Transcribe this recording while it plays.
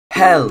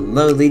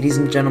Hello ladies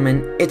and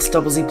gentlemen, it's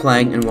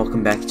DoubleZPlaying and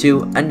welcome back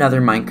to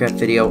another Minecraft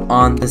video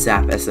on the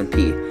Zap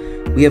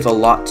SMP. We have a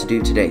lot to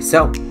do today,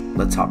 so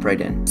let's hop right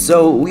in.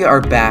 So we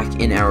are back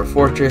in our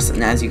fortress,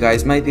 and as you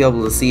guys might be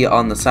able to see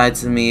on the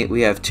sides of me,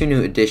 we have two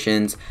new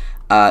additions,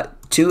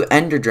 two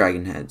Ender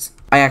Dragon heads.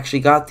 I actually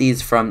got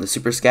these from the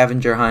Super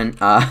Scavenger Hunt.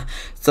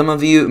 Some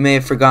of you may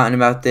have forgotten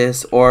about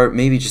this, or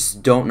maybe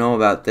just don't know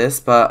about this,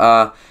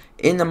 but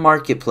in the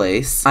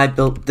marketplace, I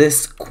built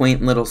this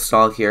quaint little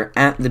stall here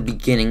at the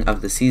beginning of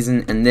the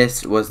season, and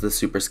this was the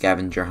Super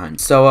Scavenger Hunt.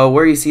 So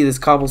where you see this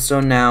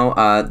cobblestone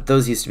now,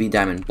 those used to be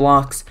diamond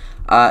blocks.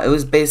 It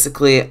was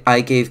basically, I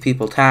gave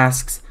people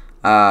tasks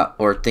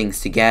or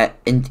things to get,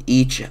 and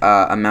each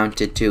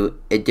amounted to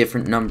a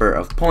different number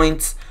of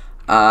points,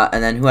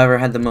 and then whoever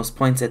had the most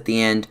points at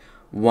the end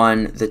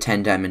won the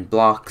 10 diamond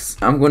blocks.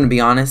 I'm going to be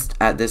honest,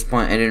 at this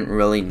point I didn't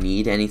really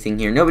need anything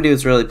here. Nobody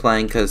was really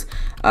playing because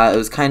it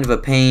was kind of a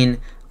pain.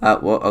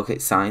 Well, okay,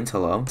 signs,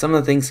 hello. Some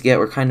of the things to get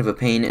were kind of a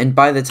pain, and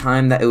by the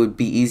time that it would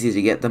be easy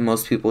to get them,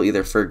 most people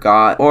either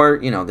forgot or,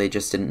 you know, they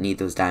just didn't need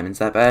those diamonds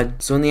that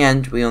bad. So in the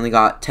end, we only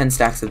got 10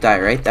 stacks of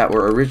diorite that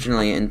were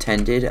originally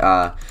intended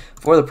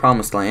for the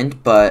Promised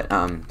Land, but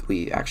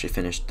we actually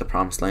finished the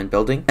Promised Land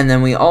building. And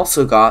then we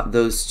also got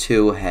those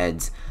two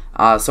heads.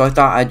 So I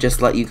thought I'd just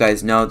let you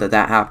guys know that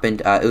that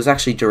happened. It was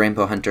actually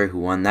Rainbow Hunter who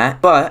won that.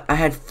 But I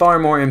had far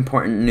more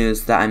important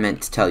news that I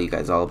meant to tell you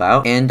guys all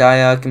about. And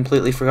I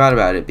completely forgot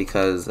about it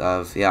because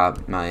of, yeah,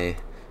 my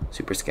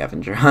Super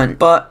Scavenger Hunt.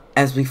 But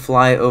as we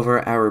fly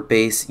over our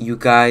base, you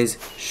guys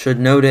should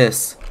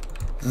notice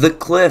the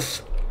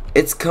cliff.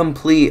 It's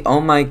complete.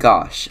 Oh my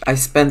gosh. I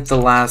spent the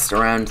last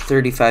around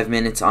 35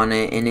 minutes on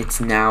it, and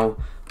it's now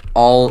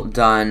all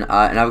done.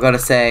 And I've got to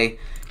say,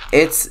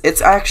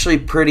 it's actually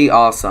pretty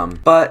awesome.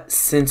 But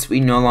since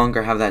we no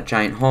longer have that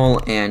giant hole,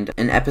 and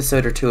an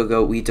episode or two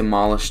ago we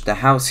demolished the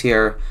house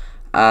here,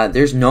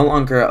 there's no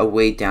longer a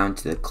way down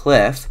to the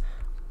cliff,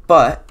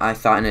 but I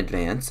thought in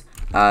advance.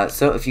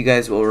 So if you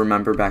guys will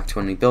remember back to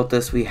when we built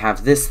this, we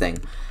have this thing.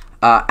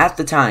 At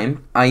the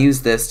time, I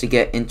used this to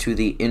get into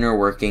the inner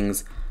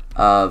workings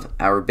of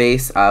our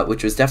base,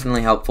 which was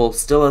definitely helpful,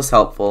 still is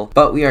helpful,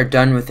 but we are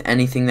done with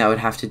anything that would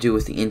have to do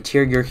with the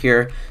interior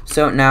here,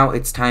 so now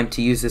it's time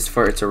to use this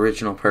for its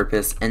original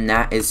purpose, and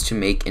that is to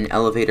make an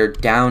elevator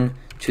down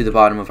to the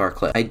bottom of our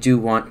cliff. I do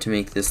want to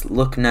make this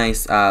look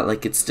nice,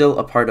 like it's still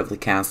a part of the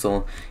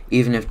castle,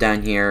 even if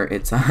down here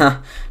it's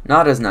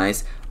not as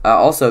nice.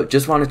 Also,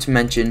 just wanted to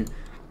mention,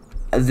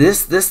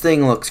 this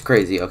thing looks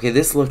crazy, okay?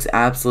 This looks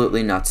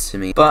absolutely nuts to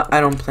me, but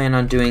I don't plan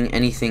on doing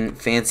anything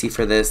fancy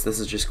for this. This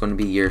is just going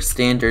to be your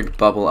standard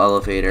bubble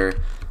elevator,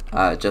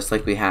 just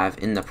like we have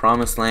in the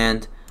Promised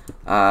Land.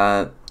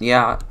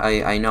 Yeah,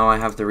 I know I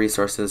have the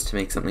resources to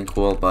make something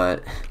cool,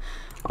 but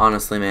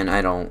honestly, man,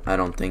 I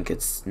don't think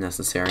it's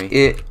necessary.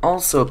 It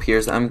also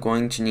appears I'm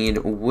going to need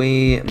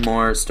way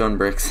more stone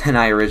bricks than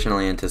I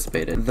originally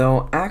anticipated.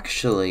 Though,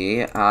 actually,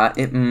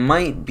 it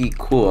might be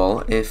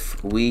cool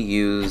if we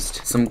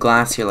used some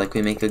glass here, like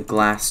we make a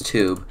glass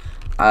tube.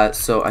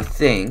 So I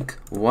think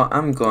what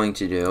I'm going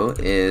to do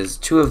is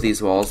 2 of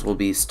these walls will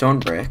be stone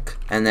brick,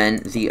 and then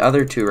the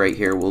other 2 right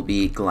here will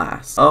be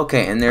glass.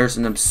 Okay, and there's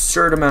an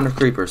absurd amount of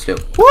creepers too.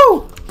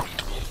 Woo!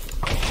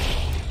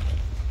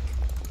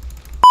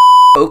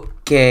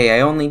 Okay, I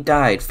only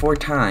died 4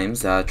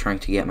 times trying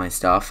to get my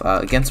stuff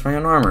against my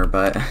own armor,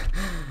 but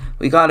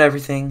we got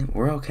everything.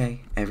 We're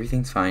okay.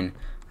 Everything's fine.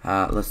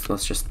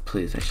 Let's just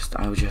please. I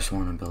just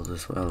want to build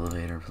this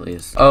elevator,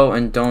 please. Oh,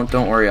 and don't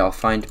worry. I'll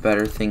find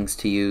better things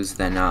to use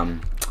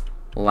than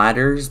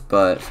ladders.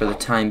 But for the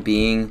time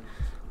being,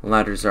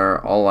 ladders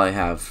are all I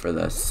have for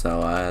this,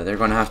 so they're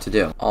going to have to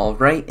do. All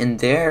right, and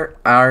there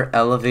our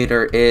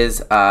elevator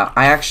is. I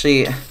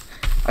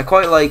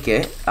quite like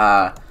it.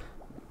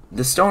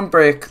 The stone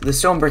brick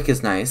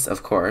is nice,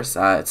 of course.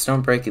 It's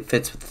stone brick, it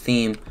fits with the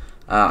theme.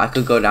 I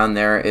could go down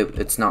there,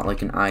 it's not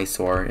like an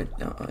eyesore.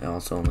 It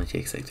also only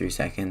takes like 3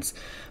 seconds.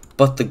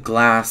 But the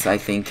glass, I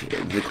think,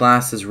 the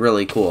glass is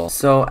really cool.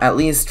 So, at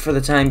least for the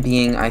time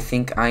being, I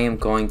think I am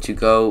going to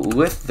go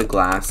with the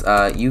glass.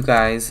 You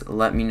guys,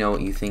 let me know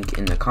what you think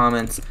in the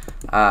comments.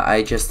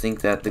 I just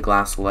think that the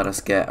glass will let us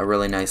get a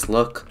really nice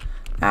look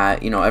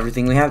at, you know,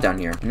 everything we have down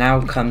here. Now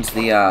comes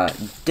the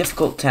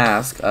difficult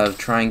task of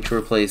trying to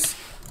replace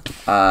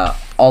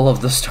all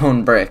of the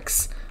stone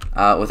bricks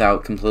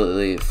without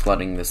completely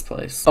flooding this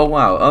place. Oh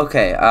wow,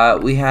 okay,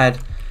 we had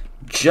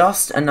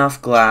just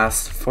enough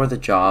glass for the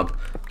job.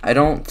 I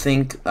don't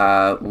think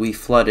we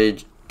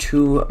flooded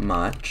too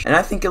much, and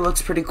I think it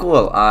looks pretty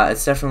cool.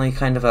 It's definitely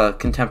kind of a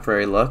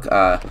contemporary look.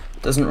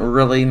 Doesn't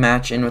really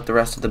match in with the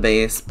rest of the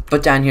base,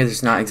 but down here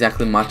there's not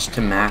exactly much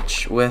to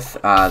match with.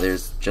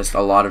 There's just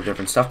a lot of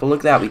different stuff, but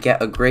look at that, we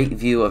get a great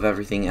view of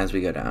everything as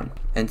we go down.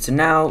 And so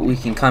now we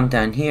can come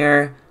down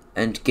here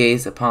and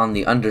gaze upon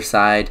the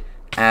underside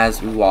as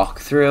we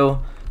walk through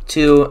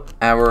to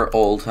our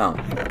old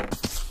home.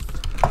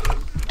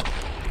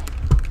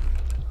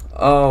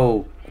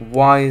 Oh,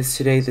 why is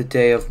today the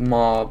day of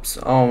mobs?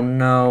 Oh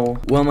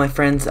no. Well, my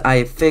friends,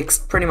 I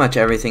fixed pretty much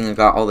everything. I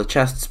got all the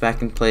chests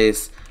back in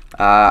place.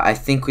 I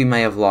think we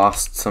may have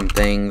lost some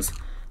things,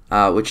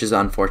 which is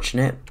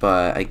unfortunate,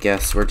 but I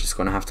guess we're just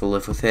going to have to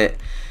live with it.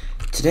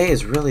 Today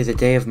is really the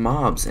day of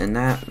mobs, and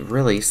that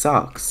really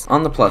sucks.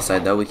 On the plus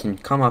side, though, we can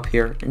come up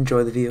here,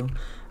 enjoy the view,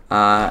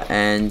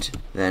 and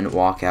then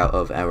walk out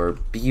of our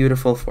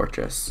beautiful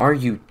fortress. Are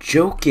you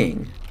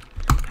joking?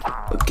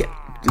 Okay,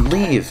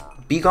 leave.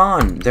 Be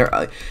gone.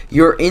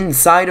 You're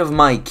inside of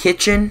my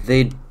kitchen?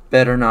 They'd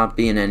better not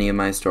be in any of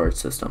my storage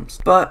systems.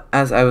 But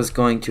as I was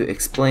going to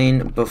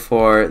explain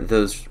before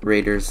those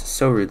raiders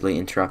so rudely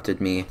interrupted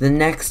me, the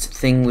next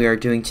thing we are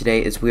doing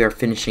today is we are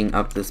finishing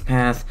up this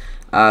path.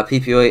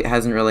 PPO8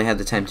 hasn't really had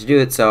the time to do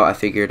it, so I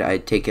figured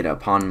I'd take it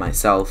upon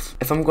myself.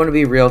 If I'm going to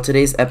be real,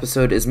 today's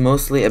episode is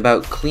mostly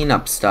about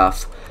cleanup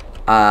stuff.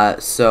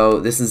 So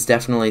this is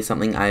definitely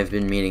something I've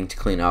been meaning to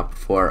clean up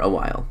for a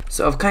while.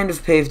 So I've kind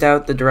of paved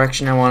out the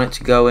direction I want it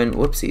to go in.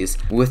 Whoopsies.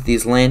 With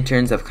these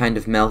lanterns, I've kind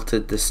of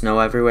melted the snow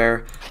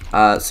everywhere.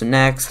 So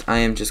next, I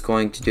am just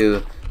going to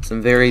do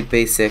some very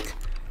basic,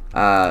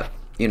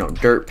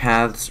 dirt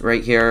paths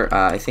right here.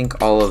 I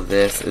think all of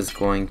this is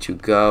going to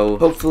go.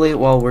 Hopefully,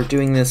 while we're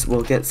doing this,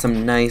 we'll get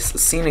some nice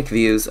scenic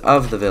views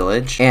of the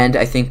village. And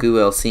I think we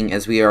will, seeing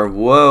as we are,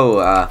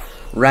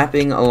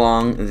 wrapping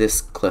along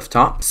this cliff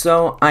top.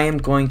 So I am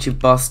going to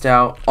bust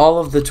out all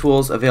of the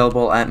tools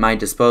available at my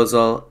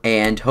disposal,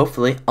 and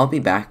hopefully I'll be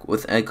back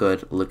with a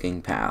good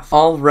looking path.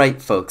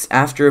 Alright folks,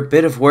 after a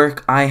bit of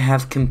work, I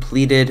have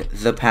completed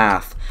the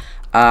path.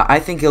 I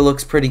think it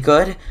looks pretty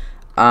good.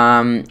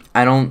 I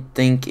don't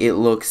think it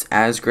looks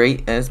as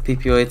great as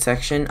PPO8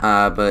 section,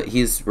 but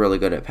he's really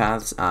good at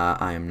paths.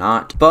 I am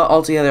not. But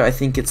altogether, I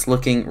think it's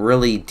looking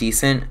really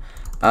decent.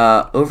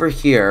 Over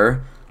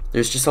here,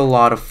 there's just a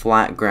lot of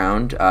flat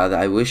ground that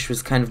I wish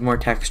was kind of more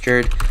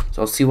textured,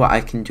 so I'll see what I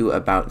can do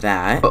about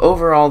that. But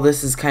overall,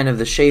 this is kind of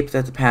the shape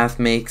that the path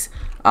makes.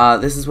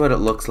 This is what it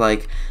looks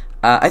like.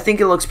 I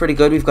think it looks pretty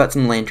good. We've got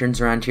some lanterns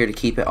around here to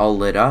keep it all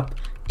lit up.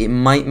 It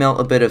might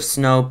melt a bit of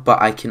snow,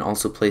 but I can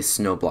also place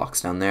snow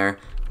blocks down there,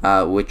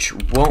 which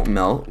won't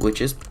melt, which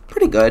is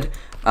pretty good.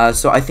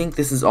 So I think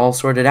this is all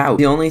sorted out.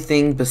 The only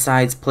thing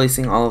besides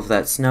placing all of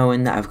that snow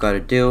in that I've got to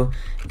do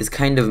is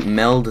kind of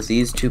meld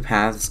these two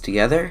paths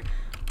together.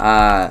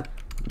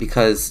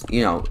 Because,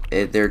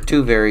 they're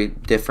two very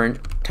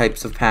different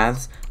types of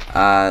paths.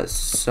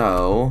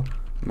 So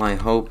my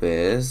hope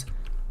is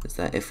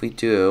that if we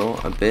do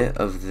a bit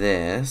of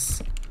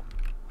this,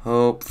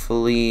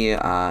 hopefully,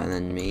 and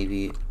then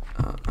maybe,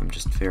 I'm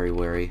just very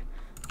wary.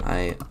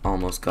 I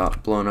almost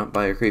got blown up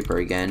by a creeper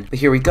again. But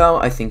here we go.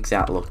 I think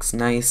that looks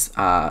nice.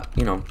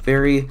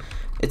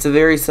 It's a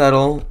very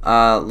subtle,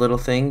 little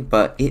thing,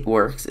 but it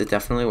works. It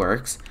definitely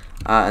works.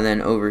 And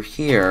then over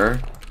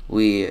here,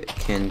 we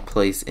can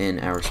place in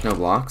our snow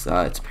blocks.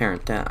 It's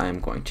apparent that I'm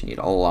going to need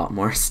a lot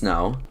more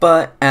snow.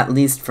 But at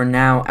least for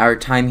now, our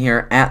time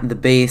here at the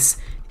base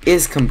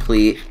is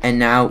complete, and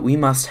now we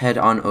must head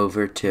on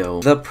over to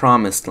the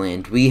Promised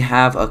Land. We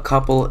have a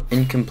couple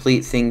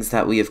incomplete things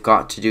that we have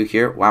got to do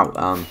here.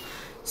 Wow.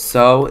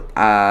 So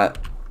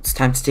it's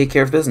time to take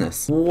care of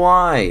business.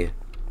 Why?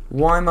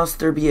 Why must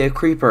there be a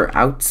creeper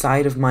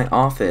outside of my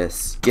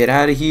office? Get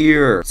out of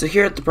here! So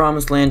here at the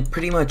Promised Land,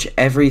 pretty much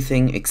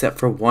everything except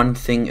for one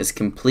thing is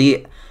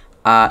complete,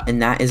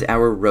 and that is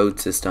our road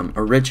system.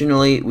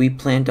 Originally, we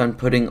planned on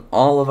putting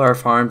all of our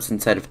farms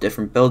inside of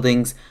different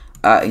buildings,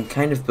 and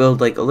kind of build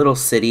like a little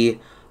city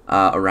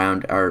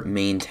around our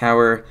main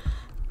tower.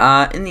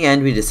 In the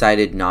end, we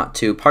decided not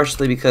to,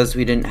 partially because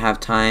we didn't have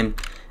time,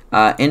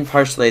 and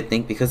partially I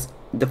think because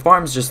the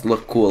farms just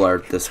look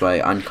cooler this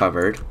way,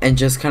 uncovered. And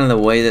just kind of the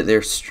way that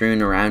they're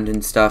strewn around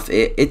and stuff,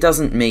 it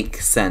doesn't make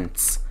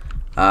sense.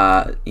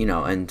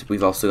 And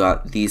we've also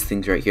got these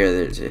things right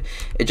here.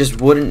 It just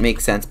wouldn't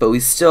make sense. But we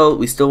still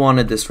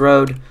wanted this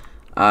road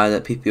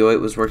that PPO8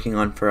 was working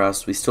on for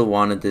us. We still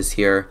wanted this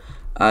here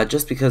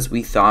just because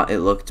we thought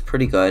it looked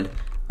pretty good.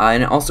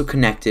 And it also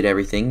connected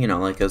everything,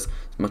 like as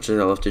much as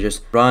I love to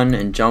just run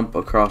and jump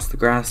across the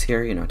grass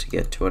here, to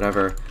get to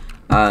whatever.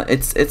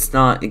 It's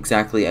not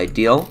exactly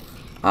ideal.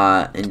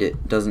 And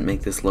it doesn't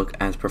make this look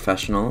as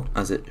professional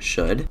as it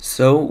should.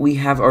 So we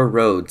have our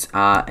roads,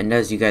 and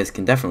as you guys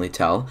can definitely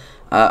tell,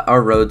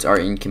 our roads are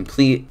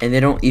incomplete, and they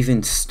don't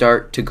even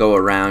start to go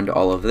around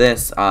all of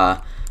this.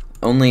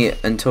 Only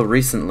until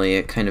recently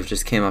it kind of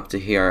just came up to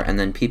here, and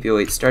then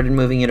PPO8 started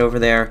moving it over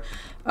there,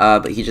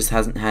 but he just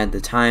hasn't had the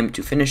time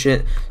to finish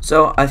it,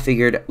 so I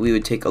figured we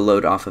would take a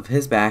load off of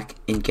his back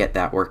and get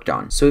that worked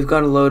on. So we've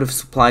got a load of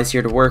supplies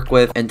here to work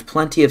with, and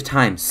plenty of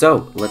time,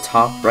 so let's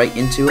hop right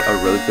into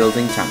a road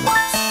building time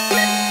lapse.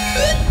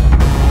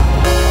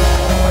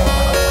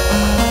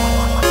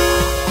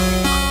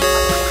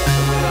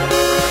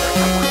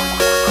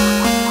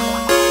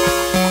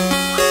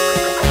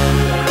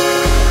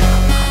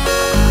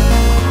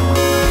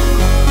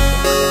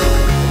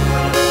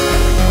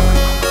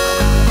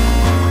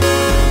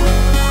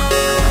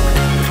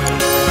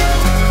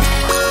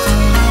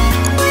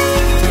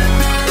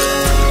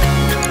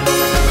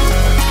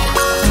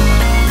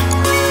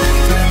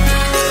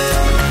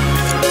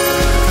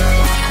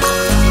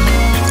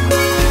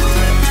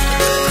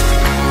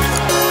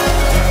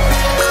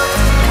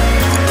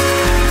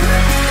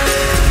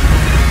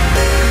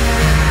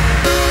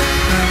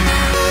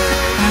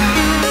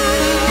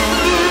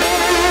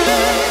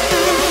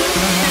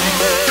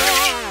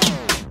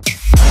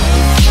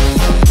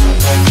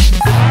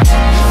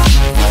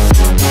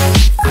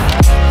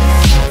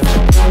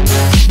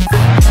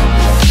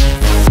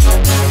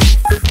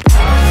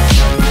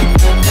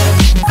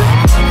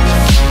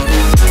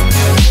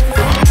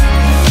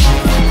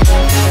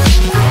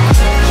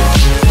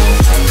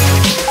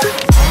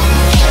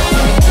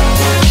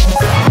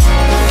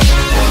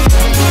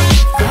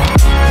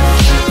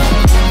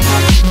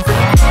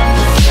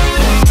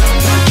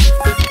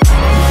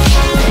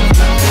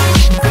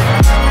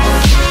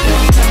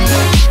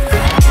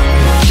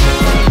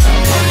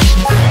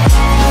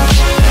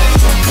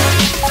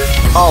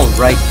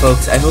 Alright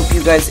folks, I hope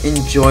you guys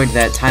enjoyed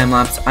that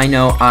time-lapse. I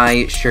know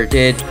I sure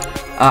did.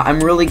 I'm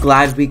really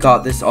glad we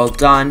got this all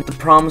done. The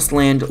Promised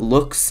Land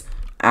looks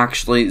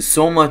actually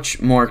so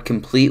much more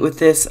complete with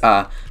this.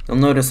 You'll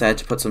notice I had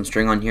to put some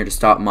string on here to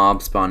stop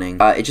mob spawning.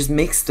 It just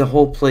makes the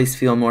whole place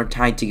feel more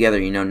tied together,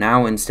 you know,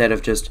 now instead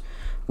of just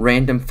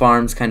random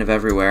farms kind of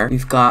everywhere.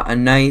 We've got a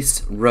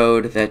nice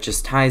road that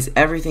just ties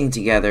everything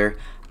together.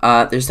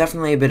 There's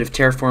definitely a bit of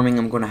terraforming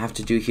I'm going to have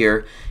to do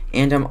here,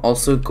 and I'm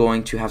also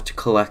going to have to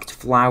collect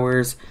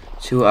flowers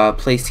to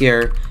place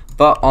here.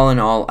 But all in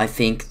all, I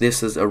think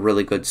this is a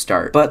really good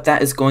start. But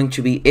that is going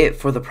to be it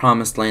for the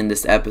Promised Land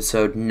this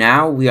episode.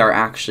 Now we are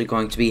actually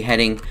going to be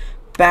heading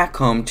back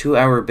home to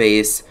our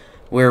base,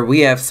 where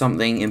we have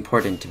something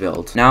important to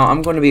build. Now,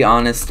 I'm going to be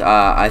honest,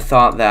 I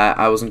thought that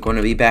I wasn't going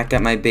to be back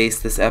at my base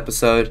this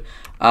episode,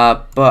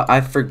 but I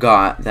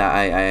forgot that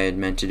I had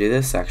meant to do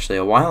this actually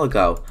a while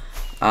ago.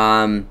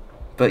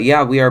 But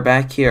yeah, we are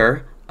back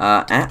here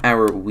at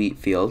our wheat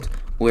field,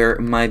 where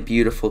my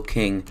beautiful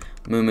king,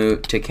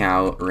 MOOMOO TEH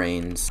COW,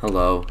 reigns.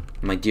 Hello,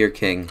 my dear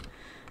king.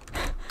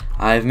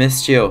 I've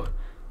missed you.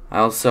 I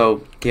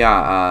also,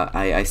 yeah,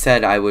 I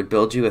said I would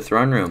build you a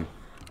throne room.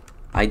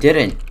 I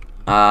didn't.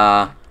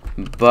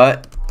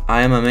 But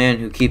I am a man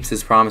who keeps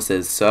his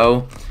promises,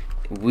 so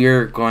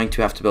we're going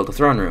to have to build a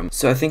throne room.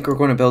 So I think we're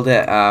going to build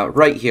it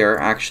right here,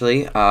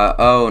 actually.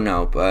 Oh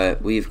no,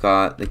 but we've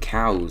got the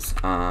cows.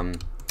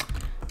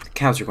 The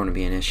cows are going to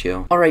be an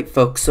issue. Alright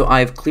folks, so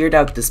I've cleared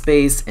out the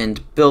space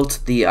and built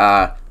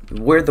the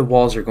where the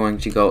walls are going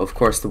to go. Of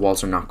course, the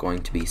walls are not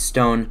going to be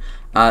stone.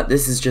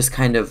 This is just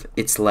kind of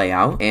its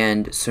layout.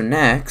 And so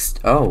next,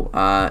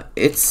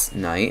 it's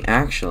night,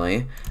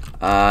 actually.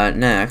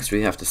 Next,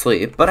 we have to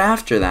sleep. But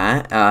after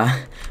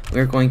that,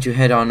 we're going to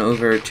head on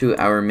over to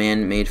our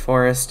man-made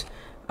forest,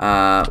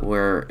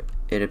 where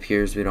it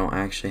appears we don't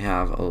actually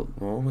have,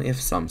 well, we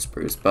have some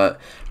spruce, but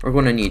we're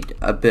going to need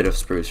a bit of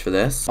spruce for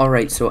this.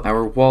 Alright, so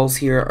our walls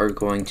here are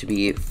going to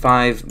be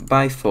 5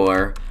 by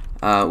 4,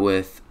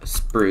 with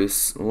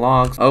spruce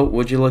logs. Oh,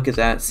 would you look at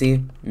that?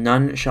 See,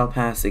 none shall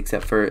pass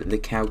except for the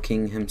Cow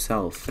King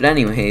himself. But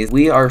anyways,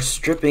 we are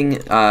stripping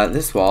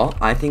this wall.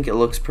 I think it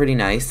looks pretty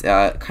nice,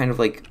 kind of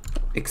like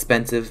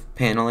expensive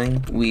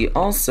paneling. We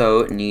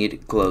also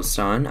need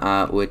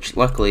glowstone, which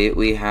luckily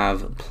we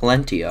have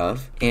plenty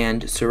of.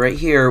 And so right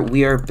here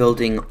we are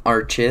building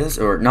arches,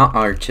 or not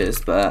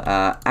arches, but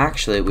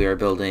actually we are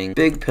building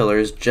big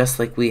pillars just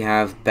like we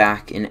have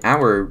back in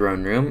our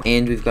throne room.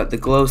 And we've got the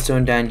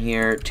glowstone down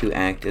here to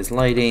act as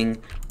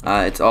lighting.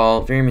 It's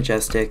all very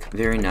majestic,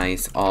 very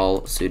nice,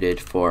 all suited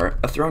for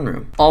a throne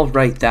room.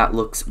 Alright, that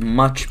looks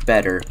much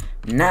better.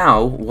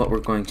 Now, what we're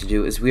going to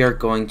do is we are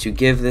going to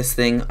give this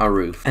thing a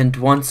roof. And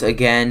once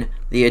again,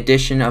 the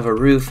addition of a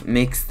roof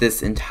makes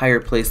this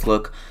entire place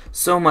look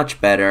so much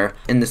better.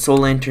 And the soul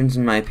lanterns,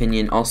 in my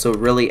opinion, also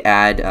really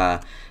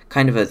add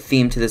kind of a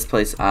theme to this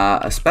place,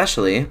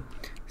 especially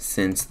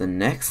since the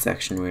next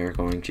section we are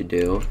going to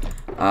do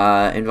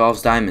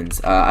involves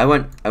diamonds. I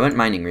went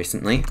mining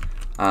recently.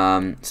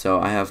 So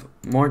I have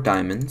more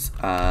diamonds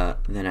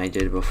than I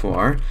did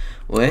before,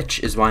 which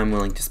is why I'm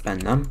willing to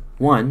spend them.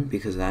 1,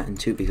 because of that, and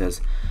 2,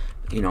 because,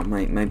 you know,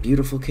 my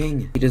beautiful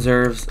king. He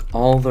deserves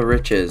all the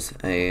riches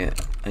a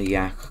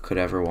yak could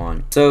ever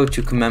want. So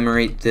to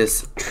commemorate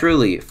this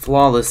truly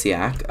flawless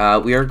yak,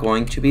 we are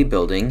going to be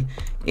building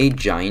a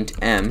giant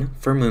M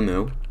for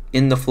MOOMOO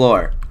in the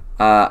floor.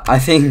 I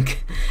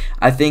think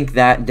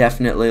that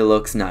definitely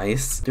looks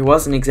nice. There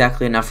wasn't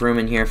exactly enough room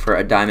in here for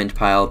a diamond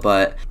pile,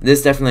 but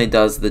this definitely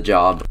does the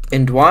job.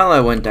 And while I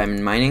went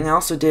diamond mining, I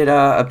also did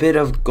a bit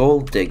of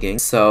gold digging.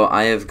 So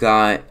I have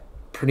got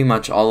pretty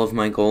much all of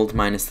my gold,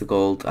 minus the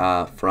gold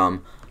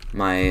from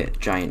my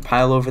giant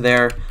pile over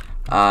there.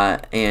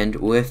 And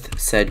with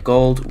said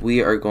gold,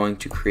 we are going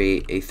to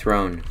create a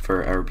throne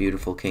for our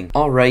beautiful king.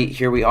 Alright,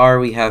 here we are.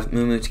 We have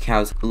MOOMOO TEH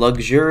COW's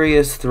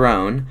luxurious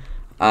throne.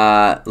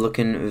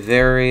 Looking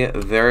very,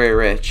 very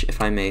rich,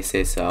 if I may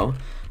say so.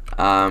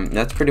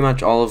 That's pretty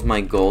much all of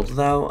my gold,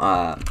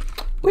 though,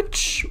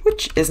 which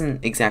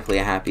isn't exactly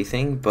a happy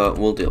thing, but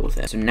we'll deal with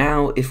it. So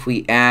now, if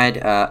we add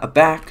a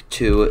back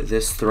to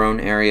this throne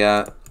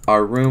area,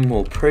 our room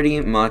will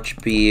pretty much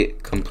be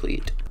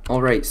complete.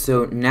 Alright,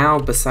 so now,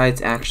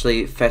 besides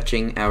actually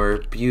fetching our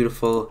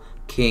beautiful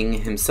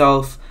king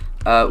himself,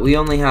 we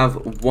only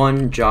have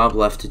one job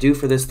left to do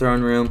for this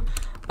throne room.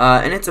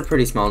 And it's a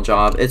pretty small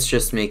job. It's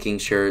just making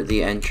sure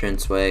the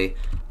entranceway,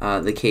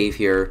 the cave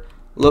here,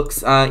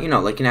 looks, you know,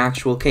 like an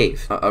actual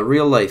cave, a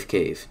real life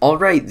cave.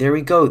 Alright, there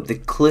we go. The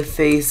cliff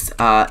face,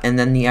 and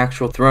then the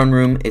actual throne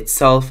room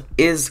itself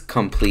is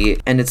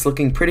complete, and it's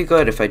looking pretty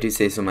good if I do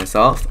say so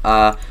myself.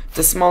 It's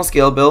a small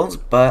scale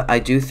build, but I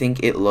do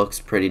think it looks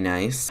pretty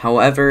nice.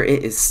 However,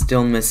 it is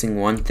still missing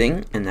one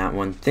thing, and that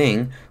one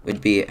thing would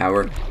be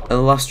our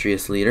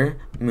illustrious leader,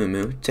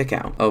 MOOMOO TEH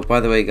COW. Oh, by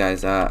the way,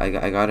 guys,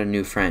 I got a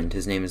new friend.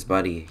 His name is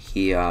Buddy.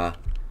 He, for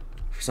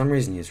some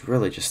reason, he's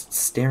really just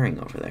staring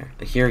over there.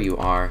 Here you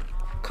are.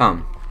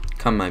 Come,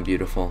 my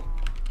beautiful.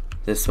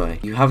 this way.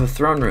 You have a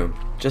throne room,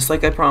 just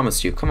like I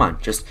promised you. Come on,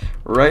 just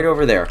right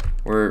over there,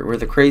 where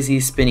the crazy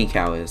spinny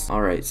cow is.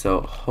 Alright,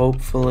 so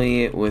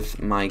hopefully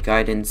with my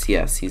guidance,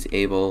 yes, he's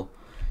able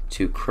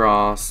to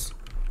cross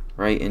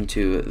right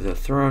into the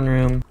throne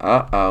room.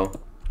 Uh-oh.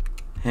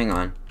 Hang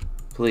on,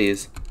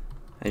 please.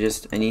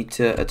 I need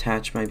to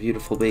attach my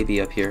beautiful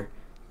baby up here.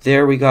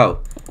 There we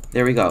go.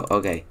 There we go.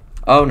 Okay.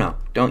 Oh no,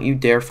 don't you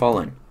dare fall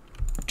in.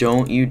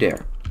 Don't you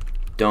dare.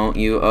 Don't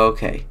you?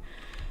 Okay.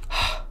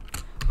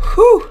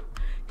 Whew.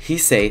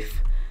 He's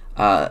safe.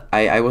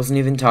 I wasn't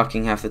even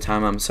talking half the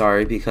time. I'm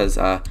sorry, because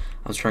I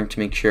was trying to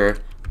make sure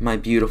my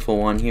beautiful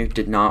one here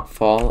did not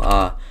fall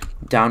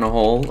down a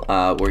hole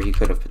where he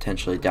could have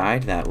potentially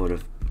died. That would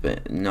have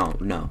been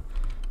no,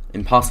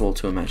 impossible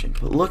to imagine.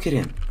 But look at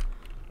him.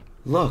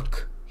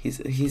 Look, he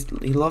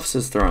loves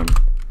his throne.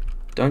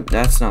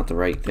 That's not the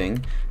right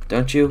thing.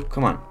 Don't you?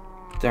 Come on,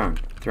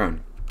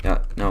 throne.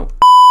 Yeah, no.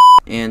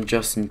 And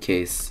just in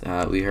case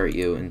we hurt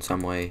you in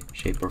some way,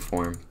 shape, or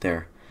form,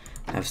 there.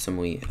 Have some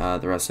wheat. The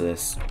rest of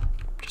this,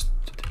 just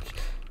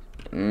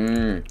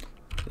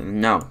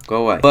no,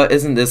 go away. But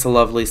isn't this a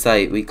lovely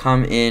sight? We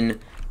come in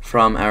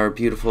from our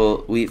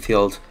beautiful wheat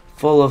field,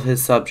 full of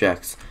his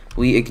subjects.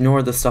 We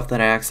ignore the stuff that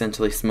I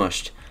accidentally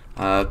smushed.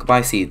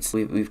 Goodbye, seeds.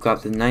 We've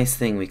got the nice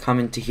thing. We come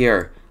into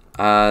here.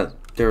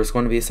 There was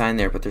going to be a sign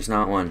there, but there's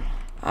not one.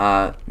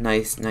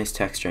 Nice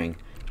texturing.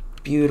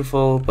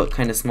 Beautiful, but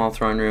kind of small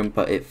throne room,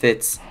 but it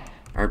fits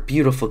our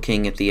beautiful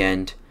king at the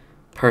end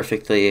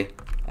perfectly.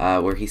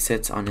 Where he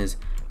sits on his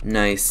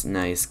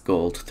nice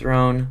gold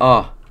throne.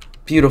 Oh,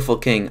 beautiful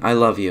king, I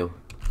love you.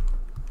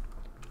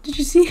 Did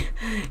you see?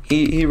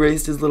 He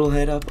raised his little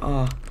head up.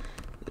 Oh,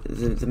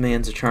 the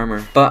man's a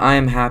charmer. But I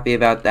am happy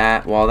about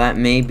that. While that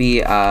may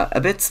be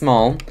a bit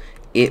small,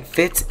 it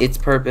fits its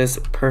purpose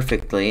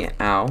perfectly.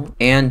 Ow.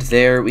 And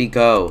there we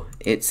go.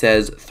 It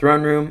says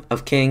Throne Room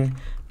of King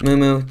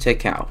MOOMOO TEH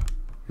COW.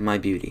 My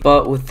beauty.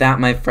 But with that,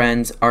 my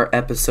friends, our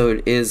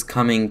episode is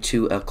coming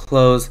to a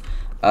close.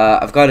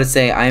 I've got to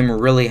say, I am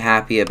really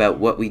happy about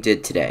what we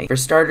did today. For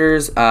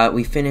starters,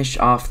 we finished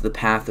off the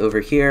path over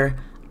here.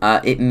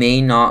 It may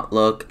not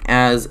look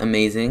as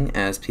amazing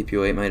as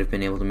PP08 might have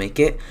been able to make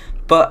it,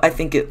 but I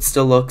think it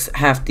still looks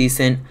half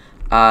decent.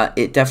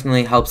 It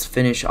definitely helps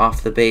finish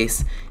off the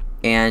base,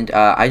 and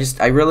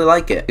I really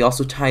like it. We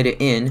also tied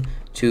it in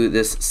to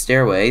this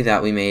stairway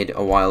that we made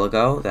a while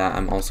ago that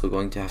I'm also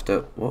going to have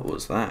to... What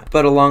was that?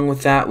 But along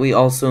with that, we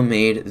also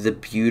made the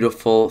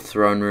beautiful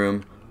throne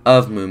room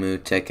of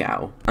MOOMOO TEH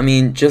COW. I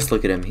mean, just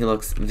look at him. He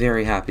looks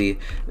very happy,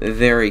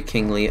 very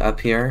kingly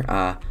up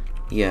here.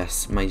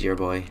 Yes, my dear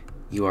boy,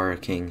 you are a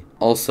king.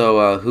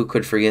 Also, who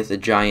could forget the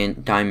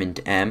giant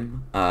diamond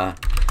M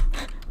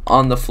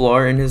on the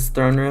floor in his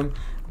throne room?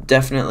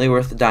 Definitely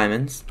worth the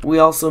diamonds. We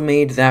also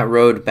made that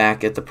road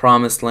back at the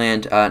promised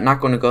land. Not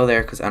going to go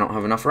there because I don't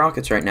have enough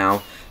rockets right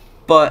now.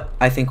 But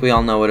I think we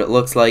all know what it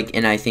looks like,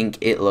 and I think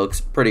it looks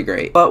pretty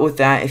great. But with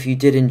that, if you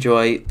did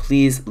enjoy,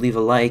 please leave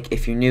a like.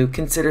 If you're new,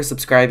 consider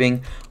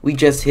subscribing. We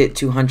just hit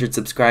 200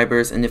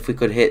 subscribers, and if we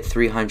could hit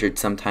 300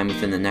 sometime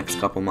within the next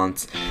couple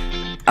months,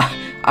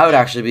 I would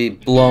actually be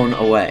blown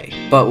away.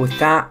 But with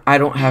that, I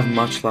don't have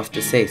much left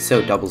to say,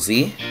 so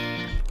DoubleZ,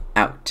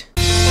 out.